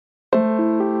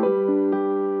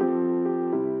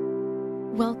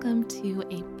Welcome to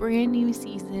a brand new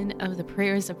season of the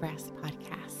Prayers of Rest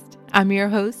podcast. I'm your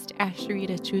host,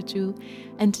 Ashrita Chuchu,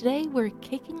 and today we're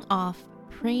kicking off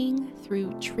Praying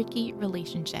Through Tricky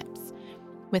Relationships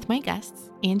with my guests,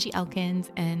 Angie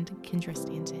Elkins and Kendra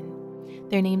Stanton.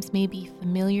 Their names may be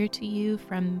familiar to you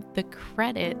from the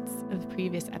credits of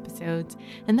previous episodes,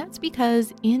 and that's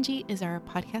because Angie is our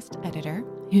podcast editor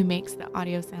who makes the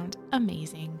audio sound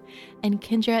amazing, and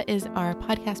Kendra is our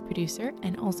podcast producer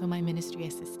and also my ministry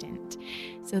assistant.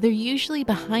 So they're usually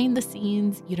behind the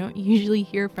scenes. You don't usually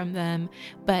hear from them,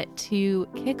 but to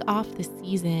kick off the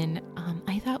season,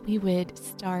 I thought we would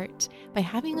start by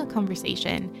having a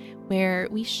conversation where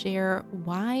we share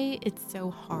why it's so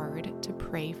hard to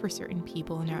pray for certain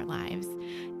people in our lives,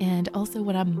 and also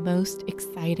what I'm most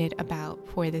excited about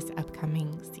for this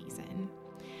upcoming season.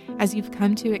 As you've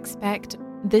come to expect,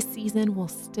 this season will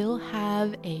still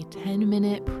have a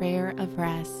 10-minute prayer of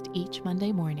rest each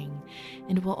Monday morning,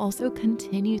 and we'll also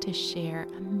continue to share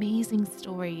amazing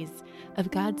stories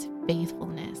of God's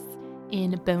faithfulness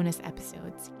in bonus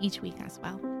episodes each week as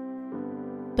well.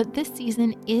 But this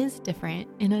season is different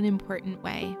in an important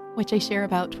way, which I share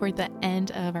about toward the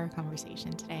end of our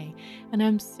conversation today. And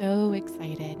I'm so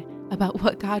excited about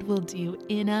what God will do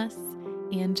in us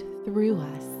and through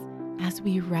us as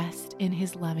we rest in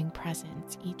His loving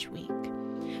presence each week.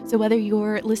 So whether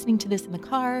you're listening to this in the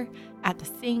car, at the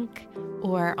sink,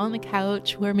 or on the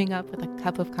couch warming up with a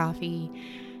cup of coffee,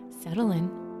 settle in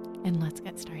and let's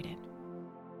get started.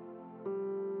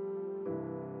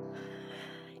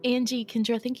 Angie,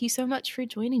 Kendra, thank you so much for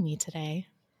joining me today.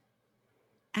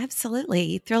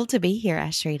 Absolutely. Thrilled to be here,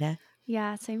 Ashrita.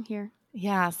 Yeah, same here.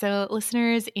 Yeah, so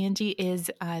listeners, Angie is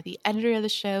the editor of the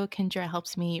show. Kendra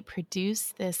helps me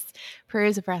produce this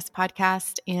Prayers of Rest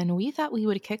podcast, and we thought we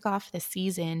would kick off the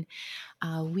season.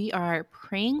 We are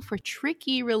praying for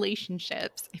tricky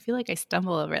relationships. I feel like I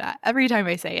stumble over that every time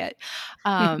I say it,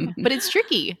 but it's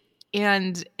tricky.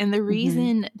 And the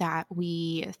reason that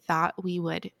we thought we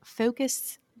would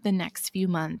focus the next few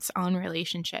months on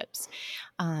relationships,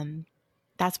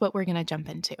 that's what we're going to jump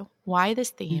into. Why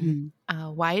this theme,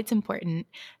 why it's important,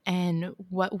 and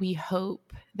what we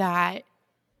hope that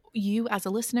you as a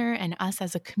listener and us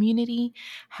as a community,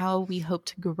 how we hope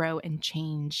to grow and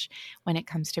change when it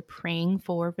comes to praying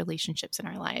for relationships in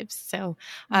our lives. So,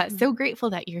 so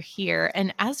grateful that you're here.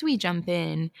 And as we jump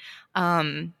in,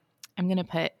 I'm going to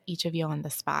put each of you on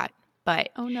the spot. But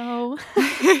oh no,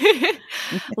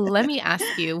 let me ask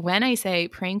you, when I say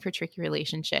praying for tricky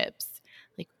relationships,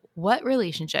 like what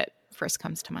relationship first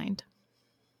comes to mind?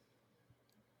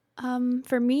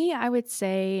 For me, I would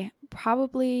say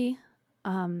probably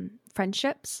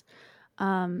friendships.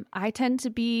 I tend to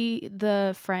be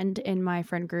the friend in my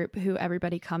friend group who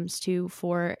everybody comes to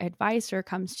for advice or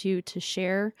comes to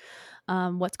share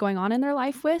what's going on in their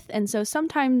life with. And so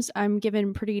sometimes I'm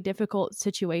given pretty difficult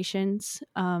situations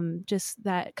just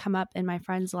that come up in my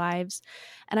friends' lives,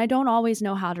 and I don't always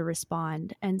know how to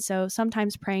respond. And so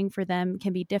sometimes praying for them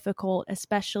can be difficult,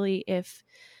 especially if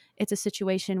it's a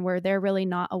situation where they're really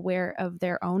not aware of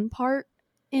their own part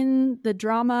in the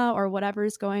drama or whatever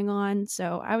is going on.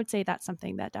 So I would say that's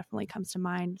something that definitely comes to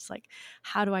mind. It's like,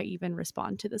 how do I even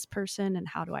respond to this person, and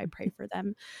how do I pray for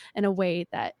them in a way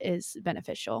that is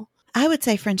beneficial? I would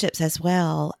say friendships as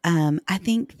well. I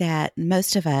think that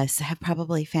most of us have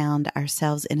probably found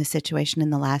ourselves in a situation in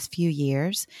the last few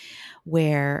years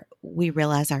where we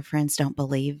realize our friends don't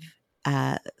believe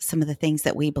some of the things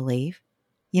that we believe.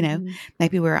 You know,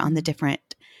 maybe we're on a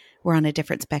different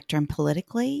spectrum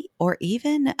politically, or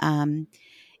even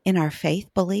in our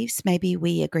faith beliefs. Maybe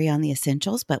we agree on the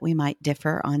essentials, but we might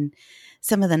differ on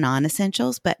some of the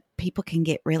non-essentials. But people can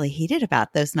get really heated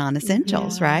about those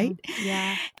non-essentials, right?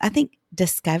 Yeah. I think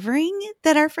discovering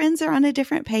that our friends are on a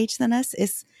different page than us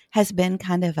has been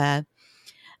kind of a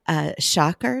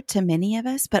shocker to many of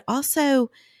us, but also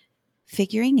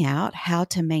figuring out how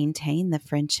to maintain the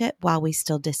friendship while we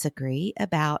still disagree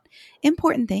about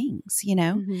important things, you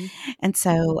know? And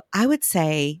so I would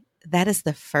say that is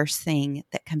the first thing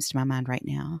that comes to my mind right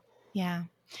now. Yeah.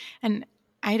 And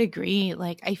I'd agree.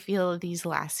 Like, I feel these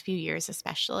last few years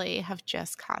especially have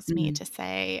just caused me to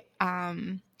say,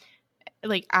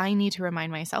 like, I need to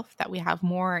remind myself that we have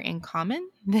more in common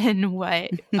than what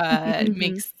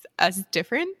makes us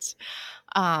different.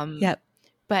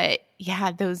 But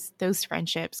yeah, those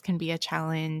friendships can be a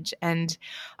challenge. And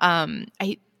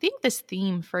I think this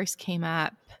theme first came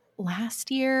up last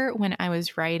year when I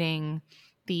was writing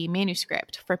the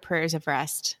manuscript for Prayers of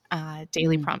Rest,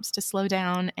 daily prompts to slow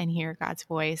down and hear God's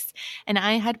voice. And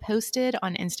I had posted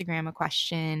on Instagram a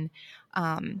question,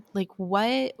 like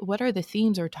what are the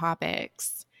themes or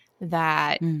topics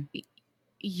that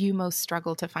you most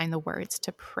struggle to find the words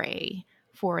to pray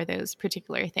for those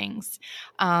particular things.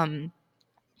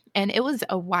 And it was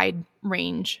a wide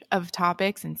range of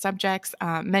topics and subjects.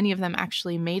 Many of them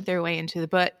actually made their way into the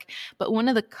book. But one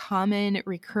of the common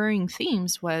recurring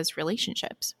themes was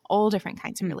relationships, all different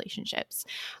kinds of relationships.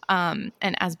 And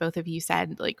as both of you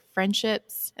said, like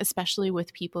friendships, especially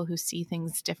with people who see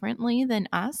things differently than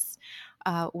us,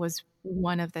 was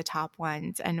one of the top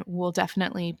ones. And we'll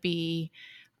definitely be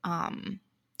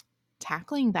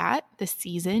tackling that this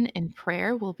season in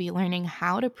prayer. We'll be learning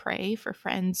how to pray for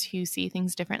friends who see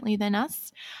things differently than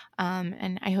us.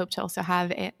 And I hope to also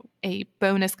have a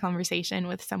bonus conversation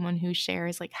with someone who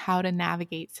shares like how to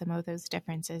navigate some of those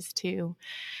differences too.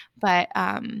 But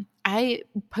I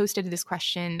posted this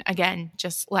question again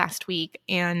just last week,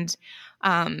 and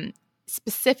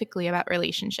specifically about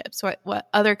relationships. What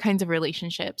other kinds of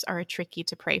relationships are tricky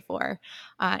to pray for?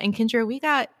 And Kendra, we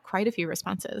got quite a few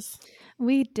responses.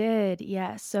 We did,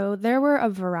 yes. So there were a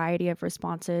variety of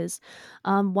responses.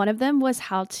 One of them was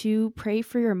how to pray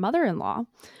for your mother-in-law,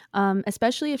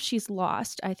 especially if she's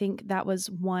lost. I think that was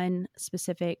one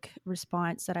specific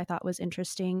response that I thought was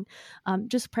interesting.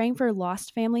 Just praying for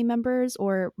lost family members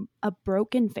or a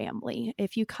broken family.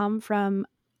 If you come from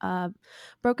a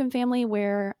broken family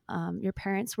where your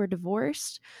parents were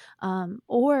divorced,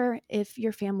 or if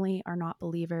your family are not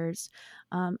believers.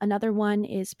 Another one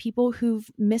is people who've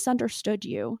misunderstood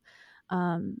you,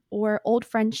 or old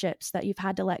friendships that you've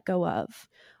had to let go of,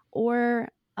 or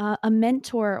a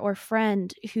mentor or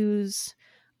friend who's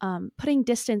putting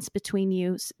distance between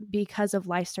you because of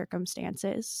life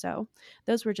circumstances. So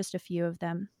those were just a few of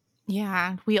them.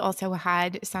 Yeah, we also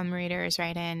had some readers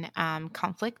write in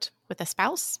conflict with a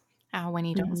spouse when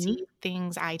you don't see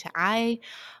things eye to eye,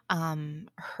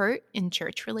 hurt in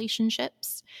church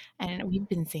relationships. And we've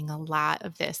been seeing a lot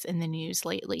of this in the news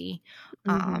lately,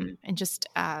 and just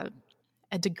a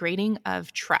degrading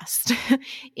of trust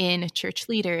in church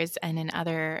leaders and in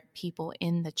other people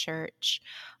in the church.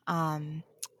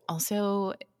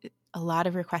 Also, a lot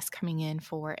of requests coming in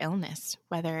for illness,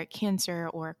 whether cancer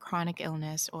or chronic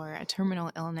illness or a terminal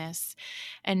illness,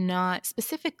 and not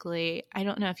specifically, I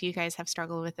don't know if you guys have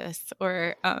struggled with this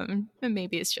or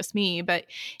maybe it's just me, but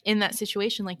in that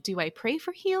situation, like, do I pray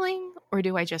for healing or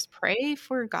do I just pray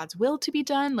for God's will to be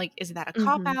done? Like, is that a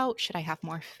cop out? Should I have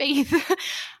more faith?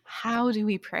 How do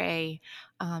we pray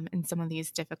in some of these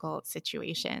difficult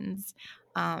situations?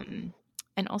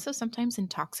 And also sometimes in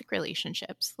toxic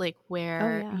relationships, like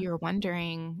where you're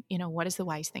wondering, what is the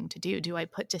wise thing to do? Do I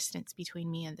put distance between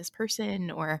me and this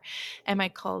person? Or am I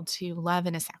called to love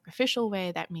in a sacrificial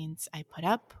way? That means I put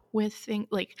up with things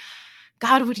like,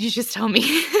 God, would you just tell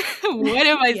me? What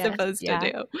am I supposed to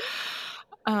do?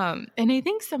 And I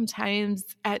think sometimes,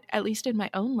 at least in my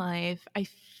own life, I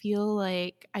feel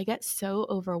like I get so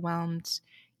overwhelmed,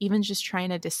 even just trying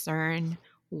to discern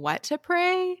what to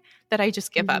pray, that I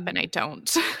just give up and I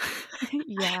don't.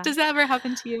 Yeah. Does that ever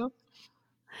happen to you?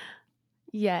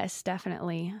 Yes,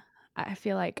 definitely. I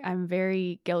feel like I'm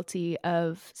very guilty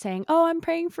of saying, oh, I'm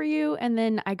praying for you. And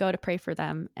then I go to pray for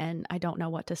them and I don't know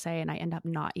what to say and I end up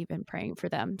not even praying for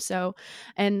them. So,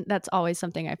 and that's always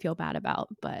something I feel bad about.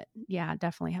 But yeah,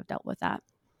 definitely have dealt with that.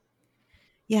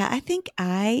 Yeah, I think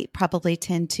I probably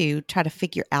tend to try to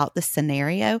figure out the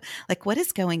scenario, like what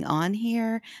is going on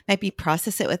here, maybe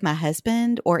process it with my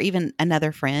husband or even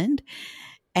another friend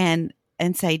and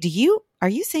say, are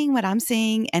you seeing what I'm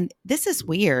seeing? And this is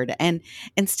weird. And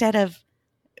instead of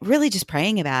really just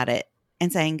praying about it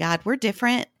and saying, God, we're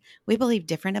different. We believe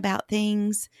different about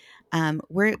things.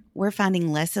 We're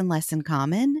finding less and less in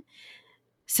common.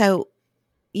 So,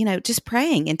 just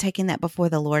praying and taking that before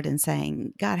the Lord and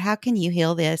saying, God, how can you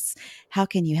heal this? How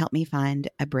can you help me find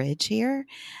a bridge here?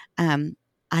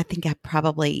 I think I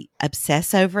probably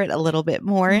obsess over it a little bit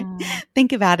more,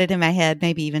 think about it in my head,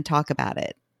 maybe even talk about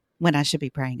it when I should be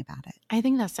praying about it. I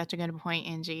think that's such a good point,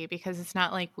 Angie, because it's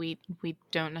not like we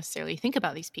don't necessarily think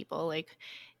about these people. Like,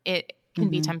 it can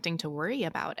be tempting to worry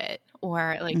about it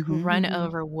or like run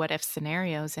over what if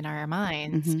scenarios in our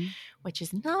minds, which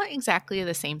is not exactly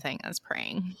the same thing as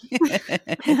praying.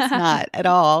 It's not at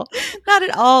all. Not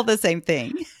at all the same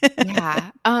thing.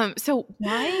 Yeah. So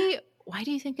why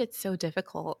do you think it's so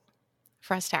difficult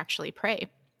for us to actually pray?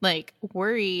 Like,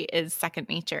 worry is second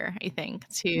nature, I think,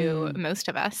 to most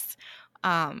of us.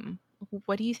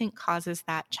 What do you think causes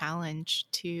that challenge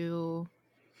to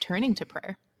turning to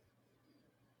prayer?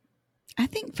 I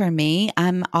think for me,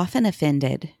 I'm often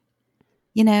offended.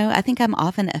 I think I'm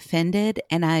often offended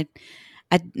and I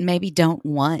maybe don't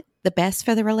want the best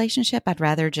for the relationship. I'd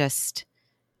rather just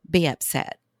be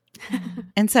upset.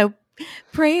 And so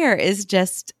prayer is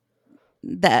just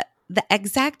the the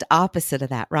exact opposite of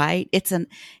that, right? It's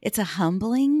a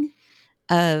humbling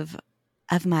of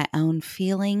my own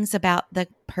feelings about the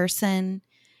person,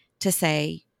 to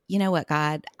say, you know what,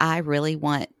 God, I really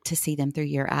want to see them through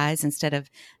your eyes instead of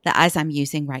the eyes I'm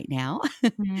using right now.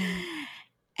 Mm.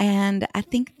 And I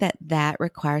think that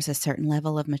requires a certain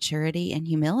level of maturity and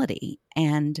humility.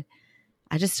 And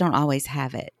I just don't always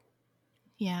have it.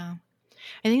 Yeah.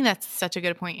 I think that's such a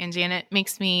good point, Angie, and it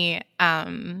makes me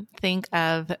think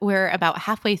of, we're about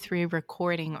halfway through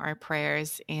recording our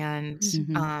prayers and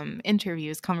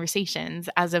interviews, conversations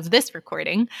as of this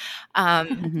recording.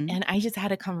 And I just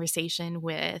had a conversation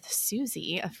with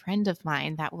Susie, a friend of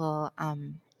mine that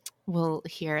we'll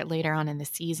hear later on in the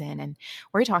season. And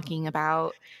we're talking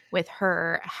about with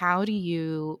her, how do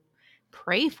you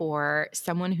pray for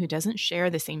someone who doesn't share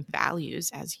the same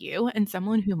values as you and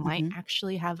someone who might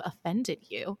actually have offended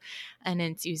you. And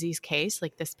in Susie's case,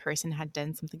 like, this person had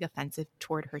done something offensive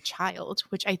toward her child,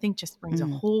 which I think just brings a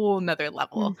whole nother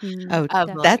level of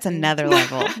that's another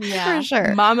level. For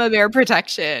sure. Mama bear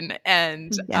protection.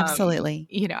 And absolutely.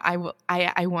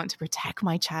 I want to protect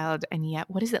my child, and yet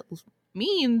what does it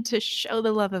mean to show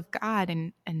the love of God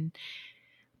and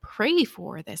pray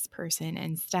for this person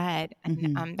instead?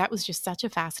 And that was just such a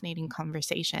fascinating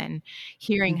conversation,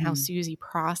 hearing how Susie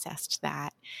processed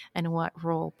that and what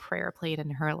role prayer played in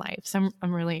her life. So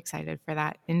I'm really excited for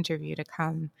that interview to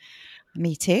come.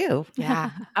 Me too.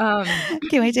 Yeah.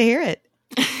 Can't wait to hear it.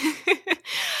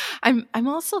 I'm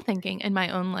also thinking in my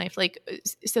own life, like,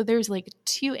 so there's like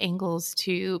two angles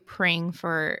to praying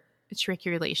for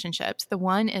tricky relationships. The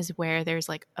one is where there's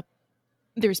like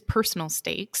there's personal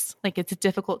stakes. Like, it's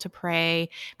difficult to pray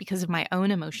because of my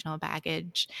own emotional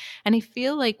baggage. And I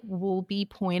feel like we'll be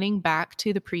pointing back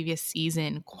to the previous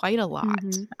season quite a lot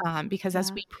because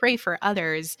as we pray for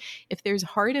others, if there's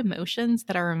hard emotions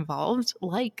that are involved,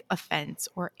 like offense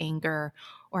or anger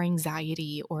or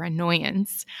anxiety or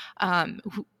annoyance,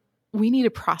 we need to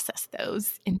process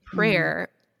those in prayer.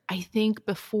 I think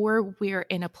before we're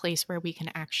in a place where we can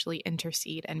actually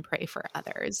intercede and pray for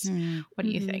others. What do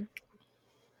you think?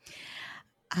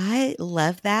 I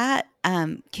love that.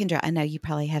 Kendra, I know you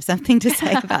probably have something to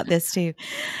say about this too,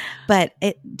 but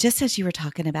just as you were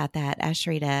talking about that,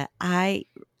 Ashrita, I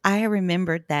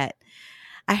remembered that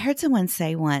I heard someone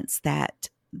say once that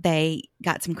they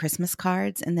got some Christmas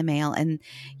cards in the mail, and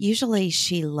usually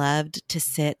she loved to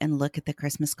sit and look at the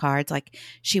Christmas cards. Like,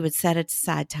 she would set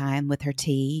aside time with her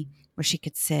tea where she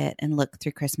could sit and look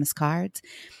through Christmas cards.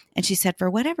 And she said, for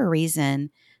whatever reason,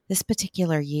 this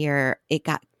particular year, it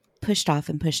got pushed off.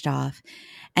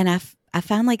 And I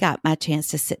finally got my chance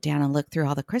to sit down and look through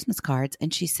all the Christmas cards.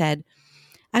 And she said,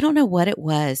 I don't know what it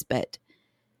was, but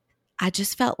I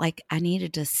just felt like I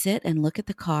needed to sit and look at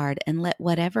the card and let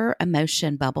whatever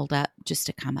emotion bubbled up just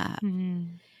to come up.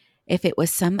 If it was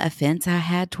some offense I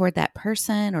had toward that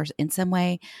person, or in some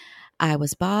way I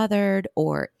was bothered,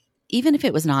 or even if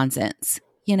it was nonsense,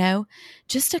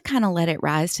 just to kind of let it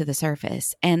rise to the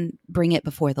surface and bring it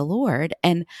before the Lord.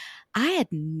 And I had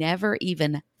never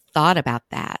even thought about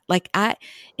that. Like,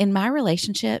 in my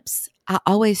relationships, I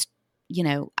always,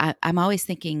 I'm always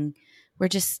thinking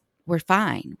we're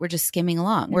fine. We're just skimming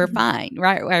along. We're fine,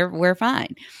 right? We're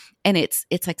fine. And it's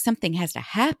like something has to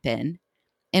happen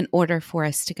in order for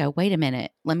us to go, wait a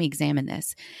minute, let me examine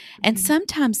this. And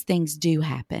sometimes things do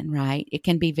happen, right? It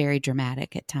can be very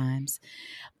dramatic at times.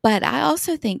 But I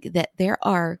also think that there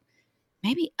are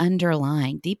maybe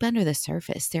underlying, deep under the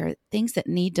surface, there are things that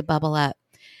need to bubble up,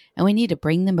 and we need to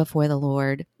bring them before the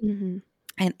Lord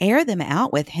and air them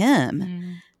out with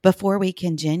Him before we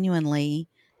can genuinely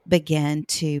begin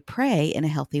to pray in a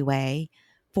healthy way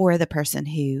for the person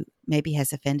who maybe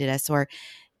has offended us or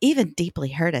even deeply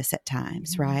hurt us at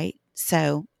times, right?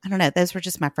 So I don't know. Those were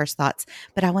just my first thoughts,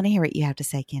 but I want to hear what you have to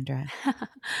say, Kendra.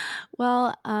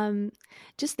 Well,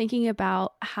 just thinking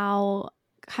about how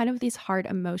kind of these hard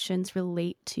emotions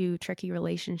relate to tricky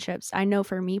relationships. I know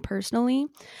for me personally,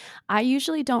 I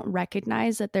usually don't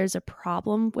recognize that there's a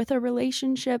problem with a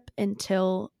relationship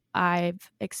until I've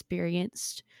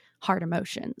experienced hard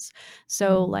emotions.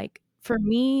 So like for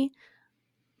me,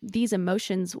 these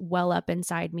emotions well up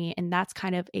inside me, and that's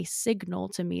kind of a signal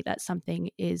to me that something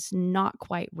is not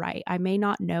quite right. I may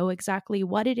not know exactly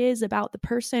what it is about the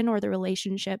person or the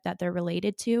relationship that they're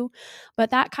related to, but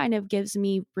that kind of gives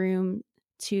me room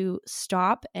to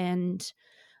stop and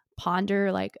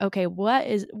ponder, like, okay, where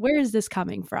is this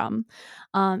coming from?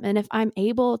 And if I'm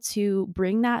able to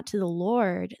bring that to the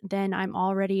Lord, then I'm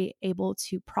already able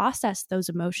to process those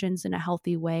emotions in a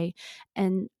healthy way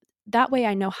and that way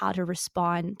I know how to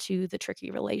respond to the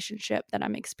tricky relationship that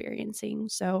I'm experiencing.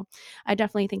 So I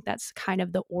definitely think that's kind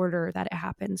of the order that it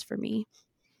happens for me.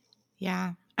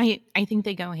 Yeah, I think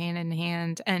they go hand in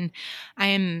hand. And I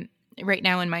am right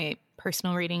now in my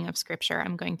personal reading of scripture,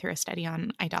 I'm going through a study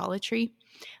on idolatry,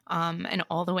 and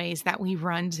all the ways that we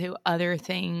run to other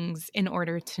things in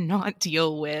order to not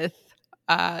deal with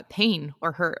pain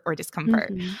or hurt or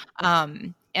discomfort. Mm-hmm.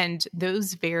 And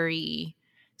those very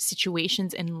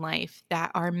situations in life that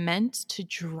are meant to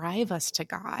drive us to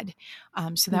God,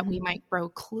 so that we Mm-hmm. might grow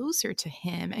closer to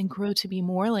Him and grow to be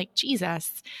more like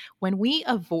Jesus. When we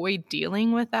avoid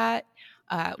dealing with that,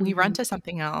 we run Mm-hmm. to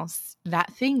something else.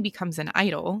 That thing becomes an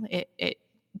idol. It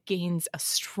gains a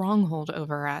stronghold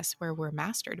over us where we're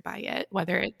mastered by it,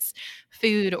 whether it's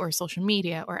food or social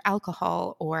media or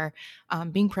alcohol or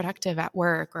being productive at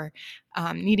work or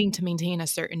needing to maintain a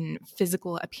certain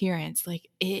physical appearance. Like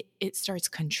it starts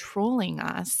controlling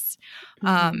us.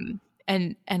 Mm-hmm.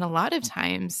 And a lot of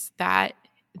times that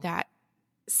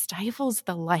stifles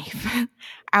the life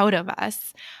out of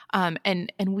us. And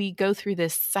we go through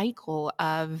this cycle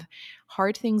of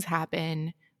hard things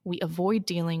happen. We avoid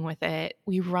dealing with it.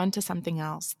 We run to something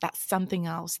else. That something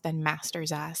else then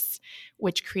masters us,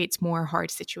 which creates more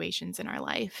hard situations in our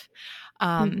life.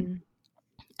 Mm-hmm.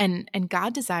 And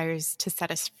God desires to set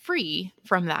us free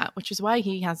from that, which is why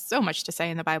He has so much to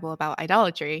say in the Bible about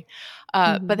idolatry.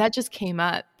 But Mm-hmm. that just came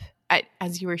up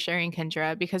as you were sharing,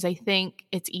 Kendra, because I think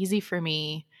it's easy for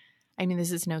me. I mean,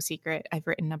 this is no secret. I've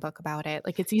written a book about it.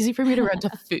 Like, it's easy for me to run to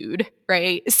food,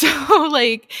 right? So,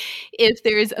 like, if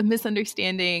there's a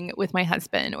misunderstanding with my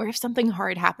husband, or if something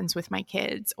hard happens with my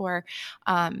kids, or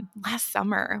last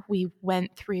summer we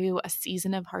went through a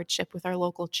season of hardship with our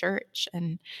local church,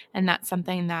 and that's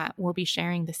something that we'll be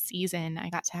sharing this season. I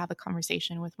got to have a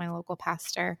conversation with my local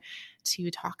pastor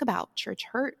to talk about church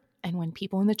hurt, and when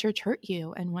people in the church hurt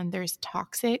you, and when there's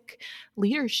toxic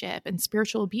leadership and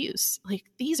spiritual abuse. Like,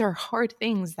 these are hard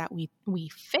things that we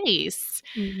face.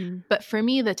 Mm-hmm. But for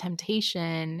me, the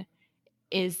temptation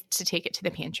is to take it to the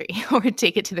pantry or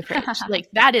take it to the fridge. Like,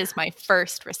 that is my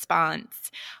first response.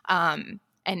 And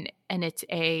it's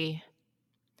an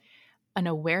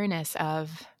awareness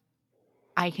of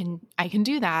I can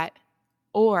do that,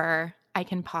 or I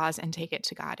can pause and take it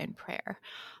to God in prayer.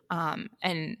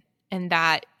 And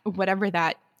that whatever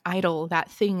that idol,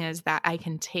 that thing is that I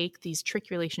can take these tricky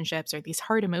relationships or these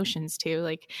hard emotions to,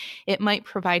 like, it might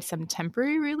provide some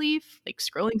temporary relief, like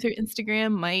scrolling through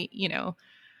Instagram might,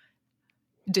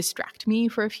 distract me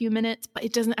for a few minutes, but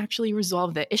it doesn't actually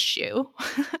resolve the issue.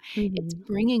 It's Mm-hmm.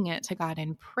 bringing it to God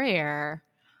in prayer,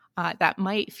 that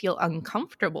might feel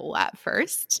uncomfortable at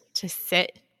first, to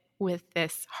sit with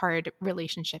this hard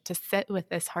relationship, to sit with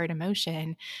this hard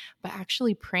emotion, but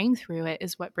actually praying through it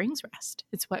is what brings rest.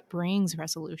 It's what brings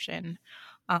resolution.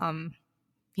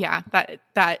 Yeah,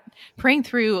 that praying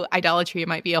through idolatry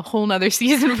might be a whole nother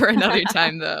season for another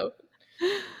time, though.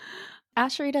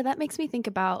 Asherita, that makes me think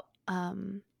about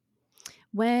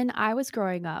when I was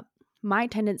growing up, my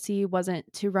tendency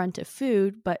wasn't to run to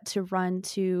food, but to run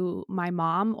to my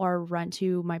mom or run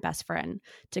to my best friend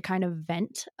to kind of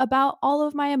vent about all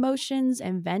of my emotions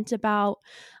and vent about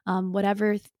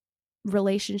whatever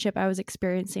relationship I was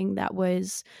experiencing that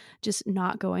was just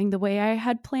not going the way I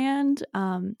had planned.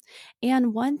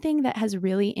 And one thing that has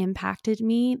really impacted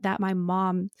me that my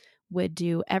mom would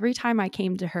do every time I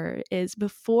came to her is,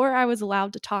 before I was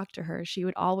allowed to talk to her, she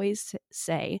would always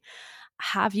say,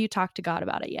 "Have you talked to God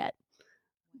about it yet?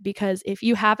 Because if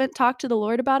you haven't talked to the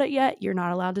Lord about it yet, you're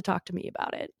not allowed to talk to me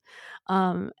about it."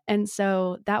 And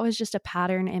so that was just a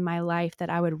pattern in my life that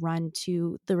I would run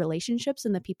to the relationships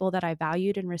and the people that I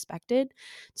valued and respected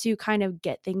to kind of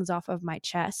get things off of my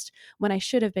chest when I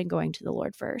should have been going to the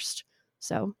Lord first.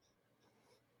 So,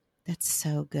 That's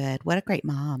so good. What a great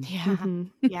mom. Yeah. mhm.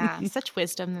 Yeah. Such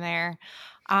wisdom there.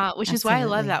 Which is why I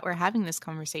love Absolutely. that we're having this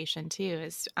conversation too,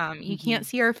 is you can't Mhm.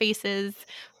 see our faces,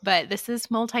 but this is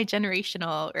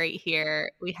multi-generational right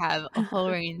here. We have a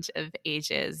whole range of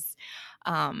ages.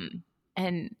 Um,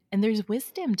 and there's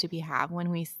wisdom to be had when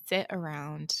we sit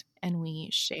around and we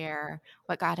share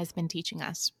what God has been teaching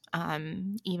us.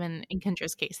 Even in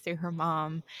Kendra's case through her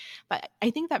mom. But I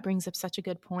think that brings up such a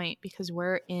good point, because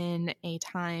we're in a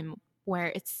time where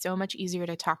it's so much easier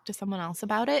to talk to someone else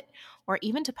about it, or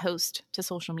even to post to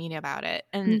social media about it.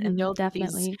 And there'll be these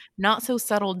Definitely. not so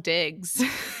subtle digs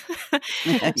to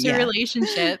Yeah.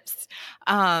 relationships,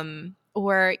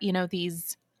 or,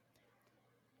 these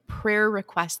prayer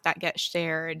requests that get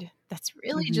shared that's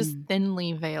really just Mhm.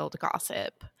 thinly veiled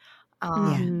gossip,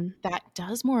 Yeah. Hmm. that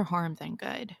does more harm than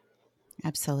good.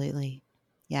 Absolutely.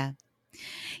 Yeah.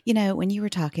 When you were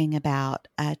talking about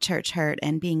church hurt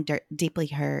and being deeply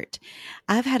hurt,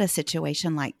 I've had a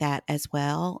situation like that as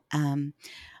well,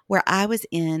 where I was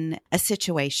in a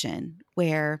situation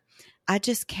where I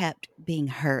just kept being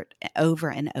hurt over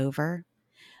and over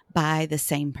by the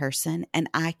same person, and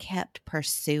I kept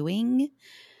pursuing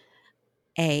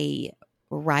a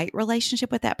right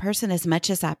relationship with that person as much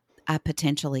as I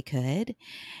potentially could.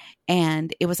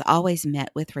 And it was always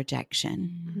met with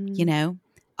rejection,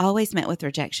 always met with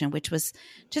rejection, which was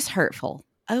just hurtful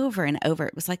over and over.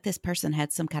 It was like this person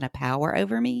had some kind of power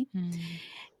over me.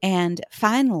 And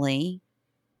finally,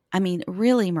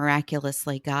 really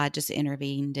miraculously, God just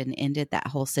intervened and ended that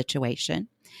whole situation.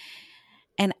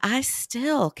 And I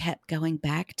still kept going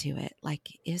back to it.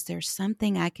 Like, is there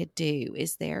something I could do?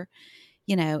 Is there,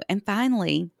 and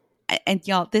finally, and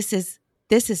y'all, this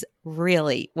is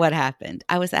really what happened.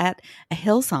 I was at a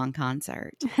Hillsong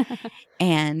concert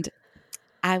and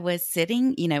I was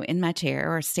sitting, in my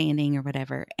chair or standing or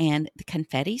whatever, and the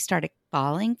confetti started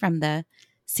falling from the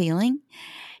ceiling.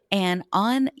 And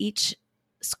on each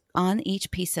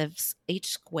piece of each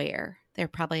square, they're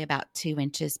probably about 2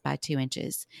 inches by 2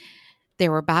 inches,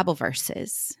 there were Bible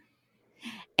verses.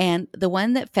 And the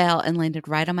one that fell and landed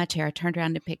right on my chair, I turned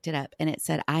around and picked it up, and it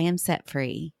said, "I am set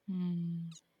free."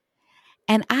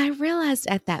 And I realized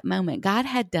at that moment, God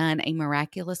had done a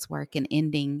miraculous work in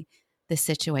ending the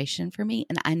situation for me.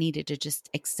 And I needed to just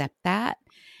accept that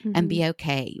and be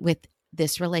okay with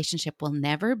this relationship will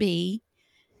never be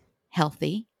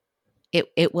healthy.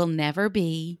 It will never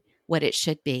be what it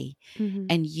should be.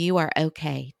 And you are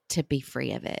okay to be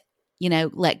free of it.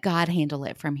 Let God handle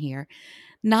it from here.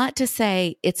 Not to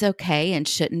say it's okay and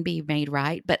shouldn't be made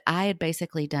right, but I had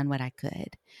basically done what I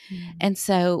could. And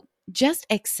so just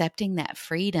accepting that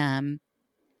freedom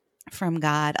from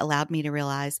God allowed me to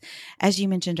realize, as you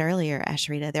mentioned earlier,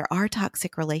 Ashrita, there are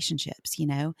toxic relationships,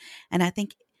 and I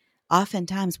think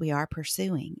oftentimes we are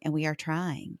pursuing and we are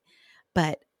trying,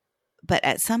 but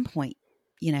at some point,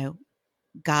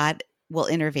 God will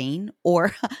intervene,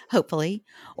 or hopefully,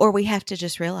 or we have to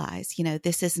just realize,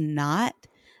 this is not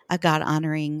a God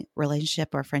honoring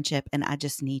relationship or friendship, and I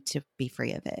just need to be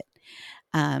free of it.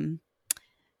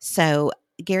 So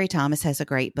Gary Thomas has a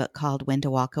great book called When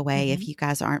to Walk Away. If you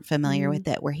guys aren't familiar with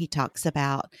it, where he talks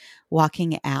about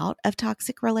walking out of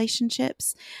toxic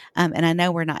relationships. And I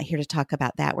know we're not here to talk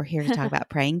about that. We're here to talk about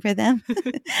praying for them.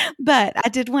 But I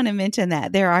did want to mention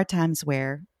that there are times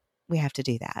where we have to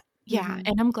do that. Yeah.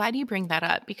 And I'm glad you bring that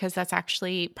up, because that's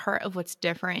actually part of what's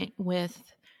different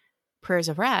with Prayers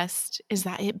of Rest, is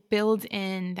that it builds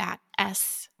in that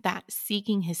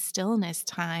seeking his stillness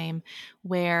time,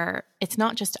 where it's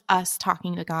not just us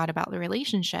talking to God about the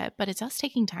relationship, but it's us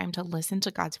taking time to listen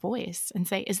to God's voice and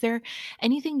say, is there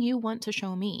anything you want to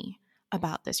show me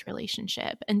about this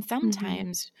relationship? And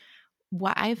sometimes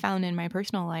what I found in my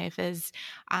personal life is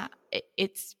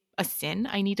it's a sin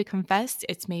I need to confess.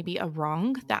 It's maybe a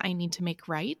wrong that I need to make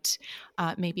right.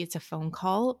 Maybe it's a phone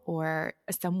call or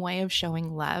some way of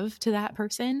showing love to that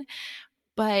person.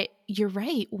 But you're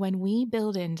right. When we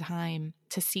build in time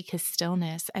to seek his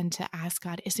stillness and to ask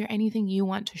God, is there anything you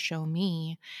want to show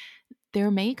me?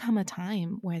 There may come a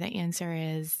time where the answer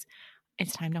is,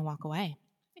 it's time to walk away.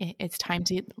 It's time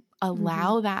to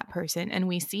allow that person. And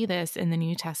we see this in the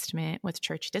New Testament with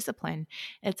church discipline.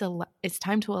 It's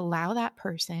time to allow that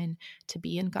person to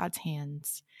be in God's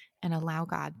hands and allow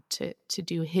God to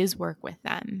do his work with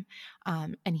them.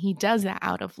 And he does that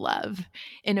out of love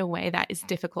in a way that is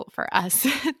difficult for us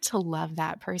to love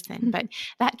that person. But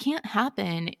that can't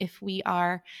happen if we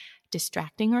are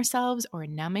distracting ourselves or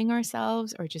numbing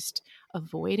ourselves or just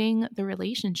avoiding the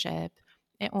relationship.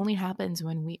 It only happens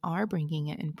when we are bringing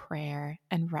it in prayer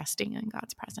and resting in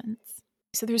God's presence.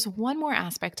 So there's one more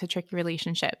aspect to tricky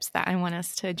relationships that I want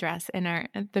us to address in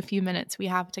the few minutes we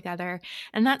have together.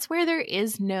 And that's where there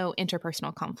is no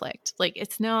interpersonal conflict. Like,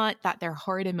 it's not that there are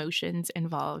hard emotions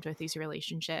involved with these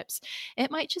relationships.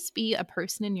 It might just be a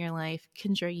person in your life,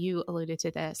 Kendra, you alluded to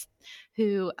this,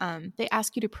 who they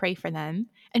ask you to pray for them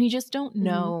and you just don't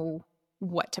know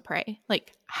what to pray.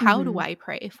 Like, how do I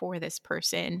pray for this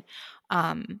person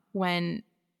when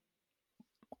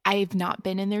I've not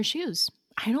been in their shoes?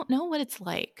 I don't know what it's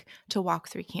like to walk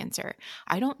through cancer.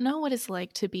 I don't know what it's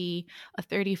like to be a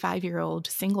 35-year-old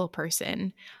single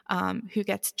person who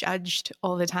gets judged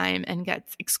all the time and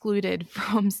gets excluded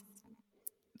from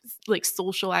like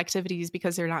social activities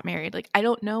because they're not married. Like, I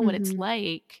don't know what it's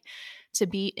like to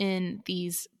be in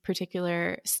these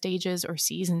particular stages or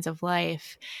seasons of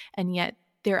life. And yet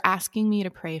they're asking me to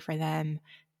pray for them,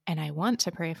 and I want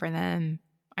to pray for them,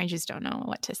 I just don't know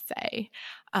what to say.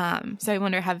 So I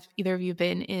wonder, have either of you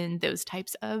been in those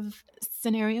types of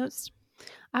scenarios?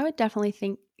 I would definitely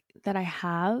think that I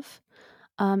have.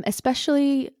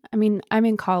 Especially, I mean, I'm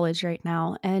in college right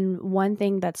now, and one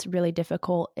thing that's really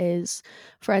difficult is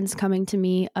friends coming to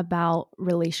me about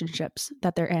relationships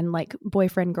that they're in, like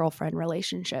boyfriend girlfriend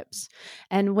relationships.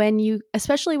 And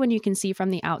especially when you can see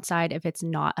from the outside if it's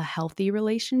not a healthy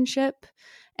relationship,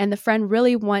 and the friend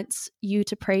really wants you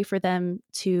to pray for them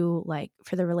to, like,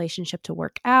 for the relationship to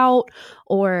work out,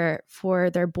 or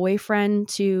for their boyfriend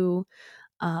to,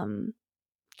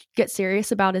 get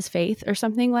serious about his faith or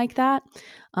something like that.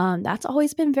 That's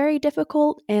always been very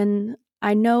difficult. And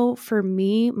I know for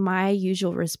me, my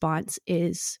usual response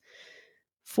is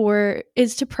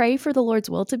to pray for the Lord's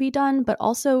will to be done, but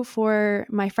also for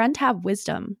my friend to have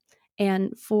wisdom,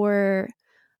 and for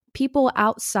people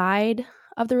outside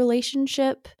of the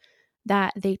relationship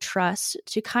that they trust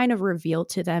to kind of reveal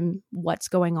to them what's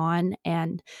going on,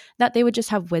 and that they would just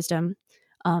have wisdom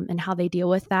and how they deal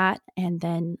with that. And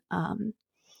then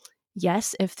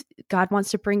yes, if God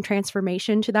wants to bring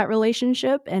transformation to that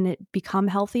relationship and it become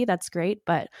healthy, that's great.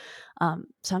 But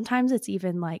sometimes it's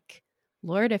even like,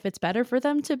 Lord, if it's better for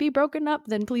them to be broken up,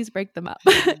 then please break them up,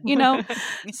 you know?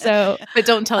 So, But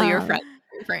don't tell your friends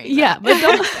you're praying yeah,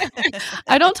 that. but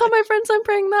I don't tell my friends I'm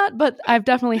praying that, but I've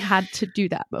definitely had to do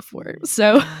that before.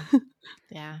 So,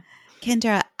 Yeah.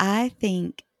 Kendra, I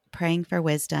think praying for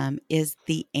wisdom is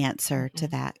the answer to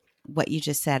that, what you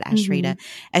just said, Ashrita.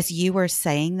 As you were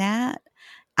saying that,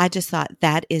 I just thought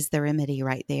that is the remedy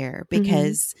right there,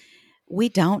 because we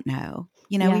don't know.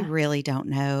 You know, we really don't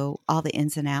know all the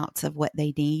ins and outs of what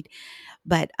they need.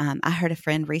 But I heard a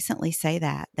friend recently say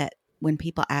that when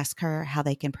people ask her how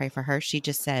they can pray for her, she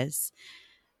just says,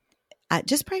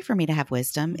 just pray for me to have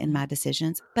wisdom in my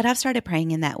decisions. But I've started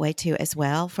praying in that way too, as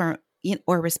well,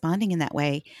 or responding in that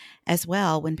way as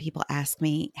well when people ask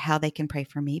me how they can pray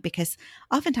for me, because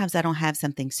oftentimes I don't have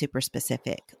something super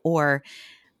specific, or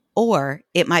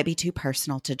it might be too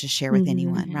personal to just share with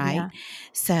anyone, right? Yeah.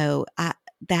 So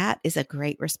that is a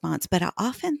great response. But I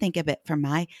often think of it for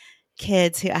my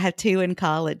kids, who I have 2 in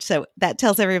college. So that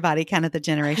tells everybody kind of the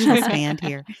generational span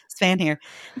here.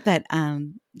 But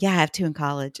yeah, I have 2 in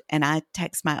college, and I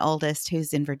text my oldest,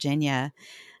 who's in Virginia,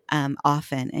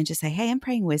 often, and just say, "Hey, I'm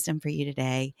praying wisdom for you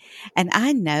today." And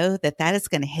I know that is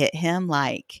going to hit him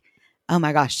like, "Oh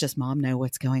my gosh, does mom know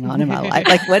what's going on in my life?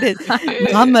 Like, what is,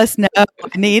 mom must know I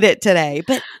need it today."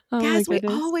 But guys, we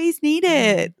always need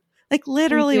it. Like,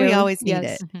 literally, we always need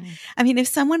it. I mean, if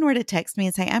someone were to text me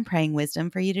and say, "I'm praying wisdom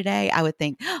for you today," I would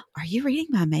think, "Are you reading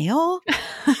my mail?"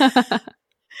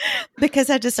 Because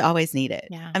I just always need it.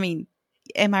 Yeah. I mean,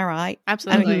 am I right?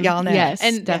 Absolutely. I mean, y'all know. Yes,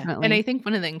 and definitely. And I think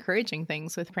one of the encouraging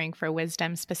things with praying for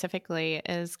wisdom specifically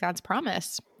is God's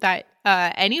promise that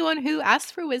anyone who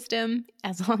asks for wisdom,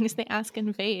 as long as they ask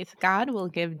in faith, God will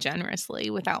give generously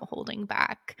without holding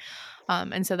back.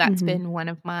 And so that's been one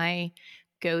of my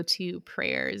go-to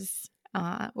prayers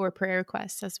or prayer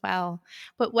requests as well.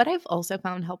 But what I've also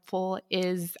found helpful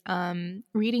is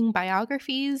reading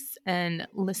biographies and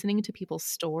listening to people's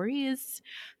stories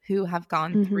who have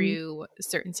gone through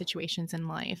certain situations in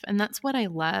life. And that's what I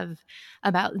love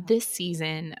about this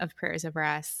season of Prayers of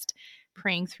Rest,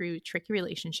 praying through tricky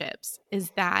relationships, is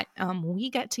that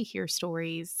we get to hear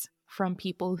stories from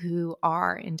people who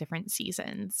are in different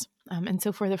seasons. And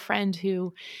so for the friend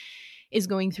who is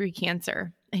going through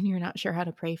cancer and you're not sure how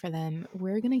to pray for them,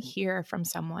 we're going to hear from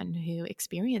someone who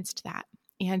experienced that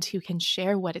and who can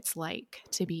share what it's like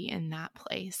to be in that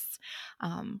place.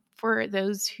 For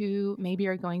those who maybe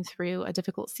are going through a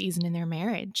difficult season in their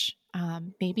marriage,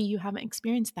 maybe you haven't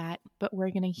experienced that, but we're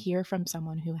going to hear from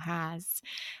someone who has,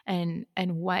 and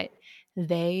what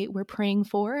they were praying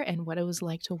for and what it was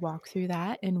like to walk through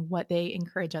that and what they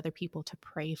encourage other people to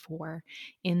pray for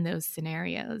in those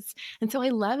scenarios. And so I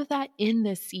love that in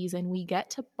this season, we get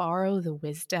to borrow the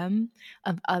wisdom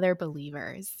of other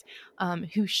believers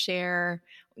who share,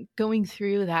 going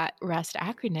through that REST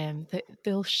acronym, that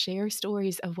they'll share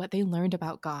stories of what they learned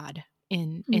about God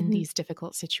in these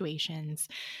difficult situations.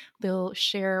 They'll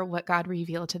share what God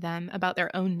revealed to them about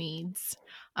their own needs,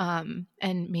 and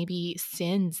maybe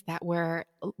sins that were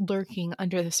lurking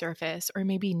under the surface, or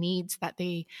maybe needs that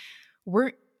they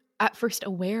weren't at first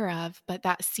aware of, but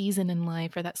that season in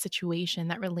life or that situation,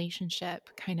 that relationship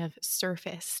kind of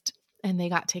surfaced, and they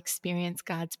got to experience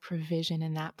God's provision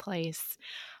in that place,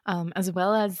 as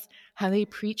well as how they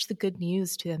preach the good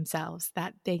news to themselves,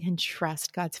 that they can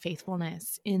trust God's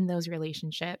faithfulness in those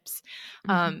relationships.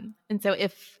 And so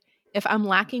if if I'm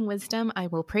lacking wisdom, I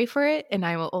will pray for it, and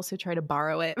I will also try to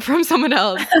borrow it from someone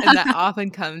else. And that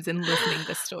often comes in listening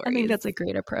to stories. I think that's a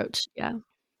great approach. Yeah.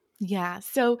 Yeah.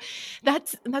 So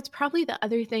that's probably the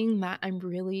other thing that I'm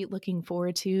really looking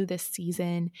forward to this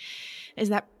season is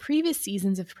that previous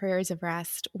seasons of Prayers of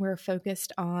Rest were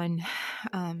focused on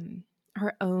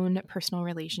our own personal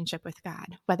relationship with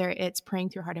God, whether it's praying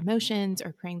through hard emotions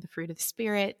or praying the fruit of the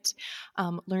Spirit,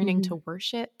 learning to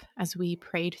worship as we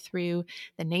prayed through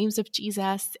the names of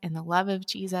Jesus and the love of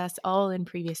Jesus, all in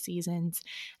previous seasons.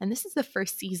 And this is the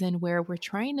first season where we're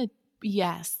trying to,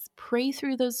 yes, pray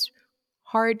through those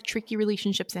hard, tricky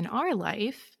relationships in our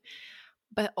life,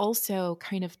 but also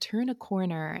kind of turn a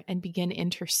corner and begin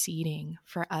interceding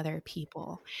for other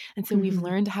people. And so we've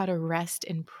learned how to rest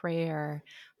in prayer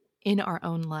in our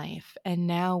own life. And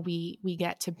now we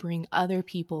get to bring other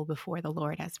people before the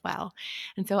Lord as well.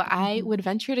 And so I would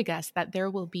venture to guess that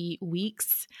there will be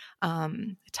weeks,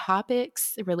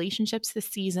 topics, relationships this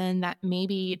season that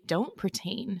maybe don't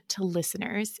pertain to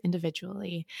listeners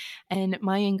individually. And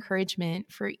my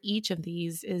encouragement for each of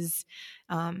these is,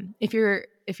 if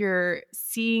you're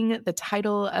seeing the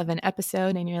title of an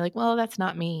episode and you're like, well, that's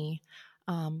not me,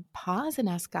 pause and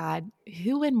ask God,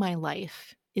 who in my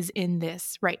life is in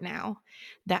this right now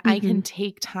that I can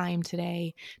take time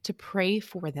today to pray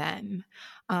for them.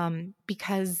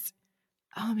 Because,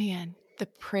 oh man, the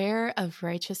prayer of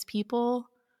righteous people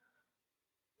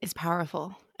is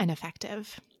powerful and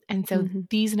effective. And so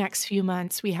these next few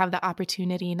months, we have the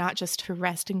opportunity not just to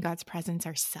rest in God's presence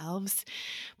ourselves,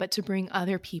 but to bring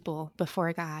other people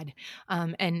before God,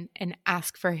 and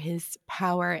ask for his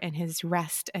power and his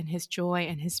rest and his joy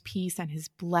and his peace and his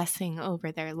blessing over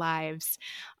their lives.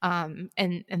 And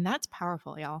that's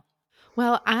powerful, y'all.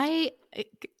 Well, I'm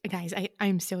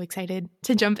so excited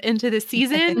to jump into this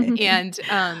season. And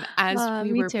as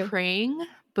we were praying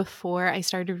before I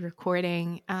started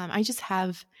recording, I just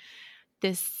have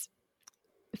this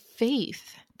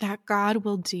faith that God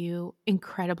will do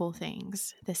incredible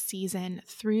things this season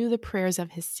through the prayers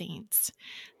of his saints,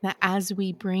 that as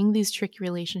we bring these tricky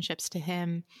relationships to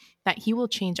him, that he will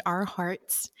change our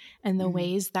hearts and the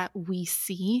ways that we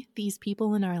see these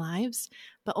people in our lives,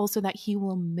 but also that he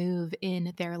will move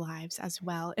in their lives as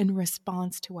well in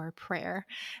response to our prayer.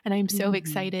 And I'm so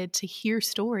excited to hear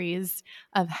stories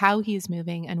of how he's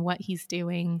moving and what he's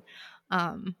doing,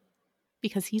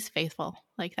 because he's faithful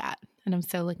like that. And I'm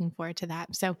so looking forward to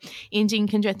that. So Angie and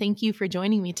Kendra, thank you for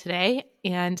joining me today.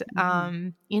 And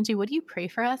Angie, would you pray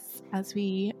for us as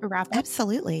we wrap up?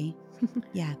 Absolutely.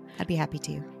 Yeah, I'd be happy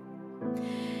to.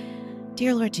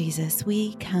 Dear Lord Jesus,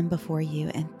 we come before you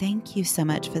and thank you so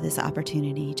much for this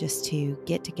opportunity just to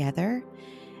get together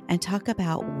and talk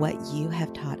about what you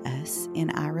have taught us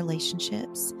in our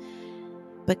relationships.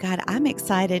 But God, I'm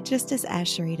excited, just as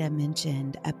Asheritah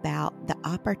mentioned, about the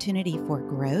opportunity for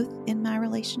growth in my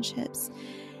relationships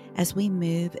as we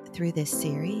move through this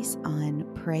series on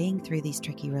praying through these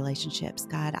tricky relationships.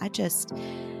 God, I'm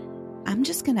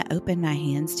just going to open my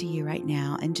hands to you right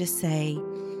now and just say,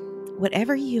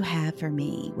 whatever you have for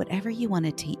me, whatever you want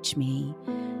to teach me,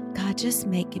 God, just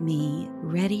make me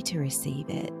ready to receive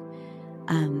it,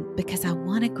 because I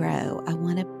want to grow. I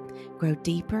want to grow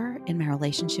deeper in my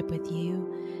relationship with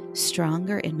you,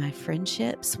 stronger in my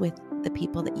friendships with the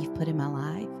people that you've put in my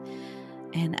life.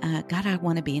 And God, I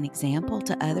want to be an example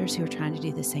to others who are trying to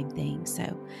do the same thing.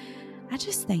 So I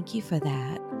just thank you for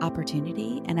that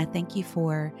opportunity. And I thank you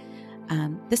for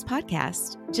this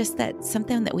podcast, just that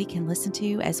something that we can listen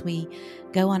to as we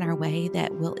go on our way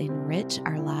that will enrich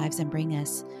our lives and bring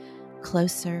us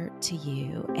closer to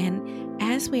you. And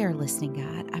as we are listening,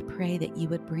 God, I pray that you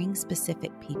would bring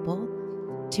specific people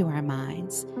to our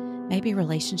minds, maybe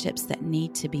relationships that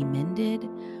need to be mended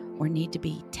or need to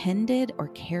be tended or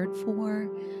cared for,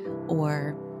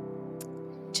 or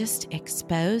just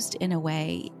exposed in a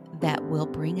way that will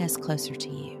bring us closer to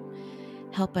you.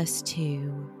 Help us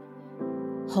to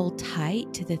hold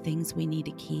tight to the things we need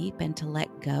to keep and to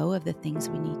let go of the things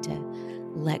we need to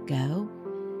let go,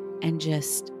 and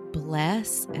just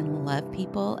bless and love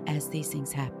people as these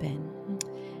things happen.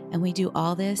 And we do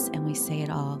all this and we say it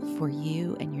all for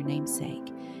you and your name's sake.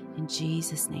 In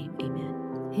Jesus' name,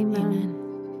 amen. Amen. Amen.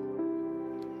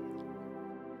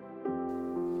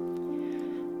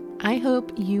 I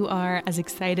hope you are as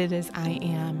excited as I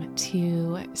am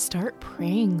to start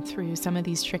praying through some of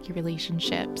these tricky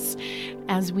relationships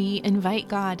as we invite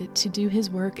God to do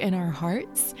his work in our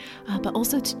hearts, but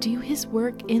also to do his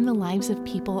work in the lives of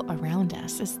people around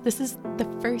us. This is the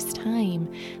first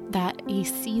time that a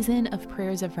season of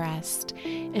Prayers of Rest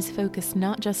is focused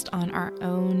not just on our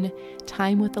own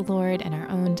time with the Lord and our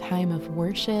own time of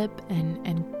worship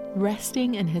and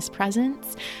resting in His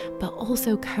presence, but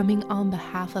also coming on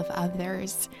behalf of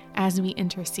others as we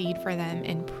intercede for them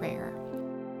in prayer.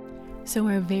 So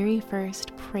our very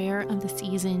first prayer of the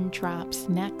season drops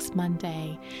next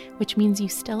Monday, which means you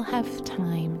still have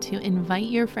time to invite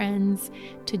your friends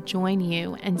to join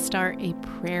you and start a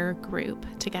prayer group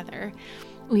together.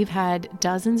 We've had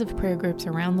dozens of prayer groups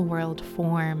around the world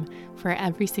form for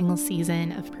every single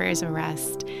season of Prayers of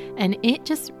Rest, and it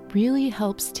just really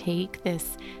helps take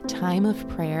this time of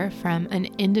prayer from an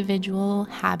individual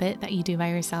habit that you do by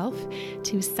yourself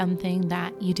to something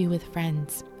that you do with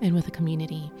friends and with a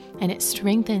community. And it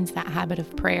strengthens that habit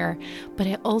of prayer, but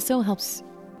it also helps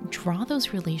draw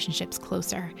those relationships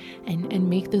closer and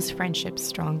make those friendships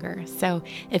stronger. So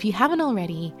if you haven't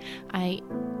already, I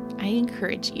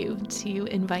encourage you to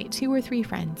invite 2 or 3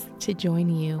 friends to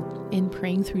join you in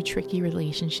praying through tricky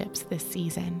relationships this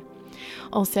season.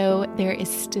 Also, there is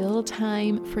still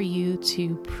time for you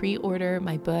to pre-order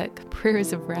my book,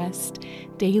 Prayers of Rest,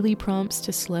 Daily Prompts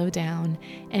to Slow Down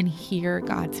and Hear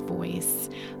God's Voice,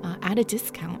 at a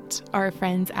discount. Our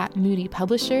friends at Moody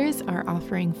Publishers are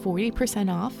offering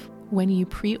 40% off when you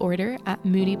pre-order at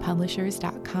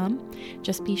moodypublishers.com.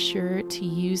 Just be sure to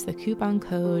use the coupon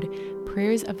code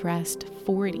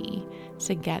PrayersOfRest40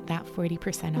 to get that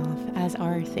 40% off as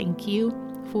our thank you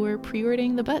for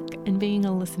pre-ordering the book and being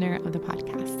a listener of the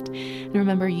podcast. And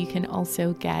remember, you can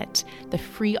also get the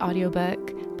free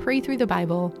audiobook, Pray Through the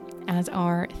Bible, as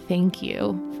our thank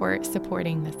you for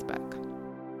supporting this book.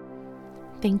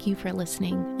 Thank you for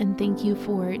listening, and thank you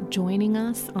for joining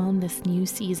us on this new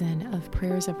season of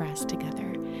Prayers of Rest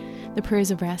together. The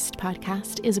Prayers of Rest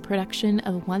podcast is a production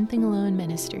of One Thing Alone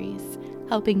Ministries,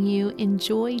 helping you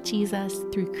enjoy Jesus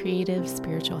through creative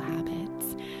spiritual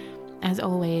habits. As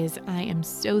always, I am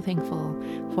so thankful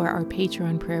for our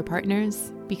Patreon prayer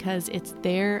partners because it's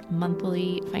their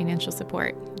monthly financial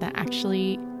support that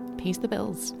actually pays the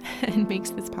bills and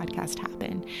makes this podcast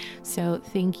happen. So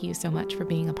thank you so much for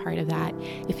being a part of that.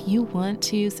 If you want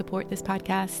to support this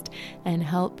podcast and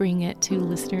help bring it to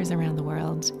listeners around the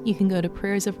world, you can go to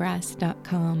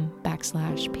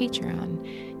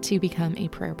prayersofrest.com/Patreon to become a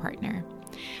prayer partner.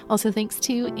 Also, thanks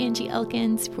to Angie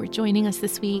Elkins for joining us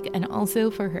this week, and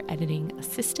also for her editing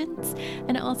assistance,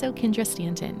 and also Kendra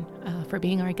Stanton for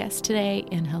being our guest today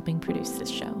and helping produce this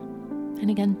show. And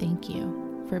again, thank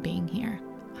you for being here.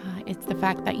 It's the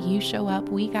fact that you show up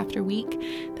week after week,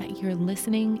 that you're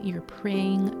listening, you're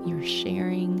praying, you're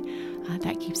sharing,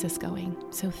 that keeps us going.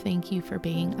 So thank you for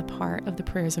being a part of the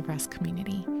Prayers of Rest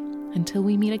community. Until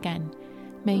we meet again,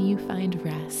 may you find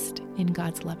rest in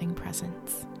God's loving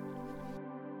presence.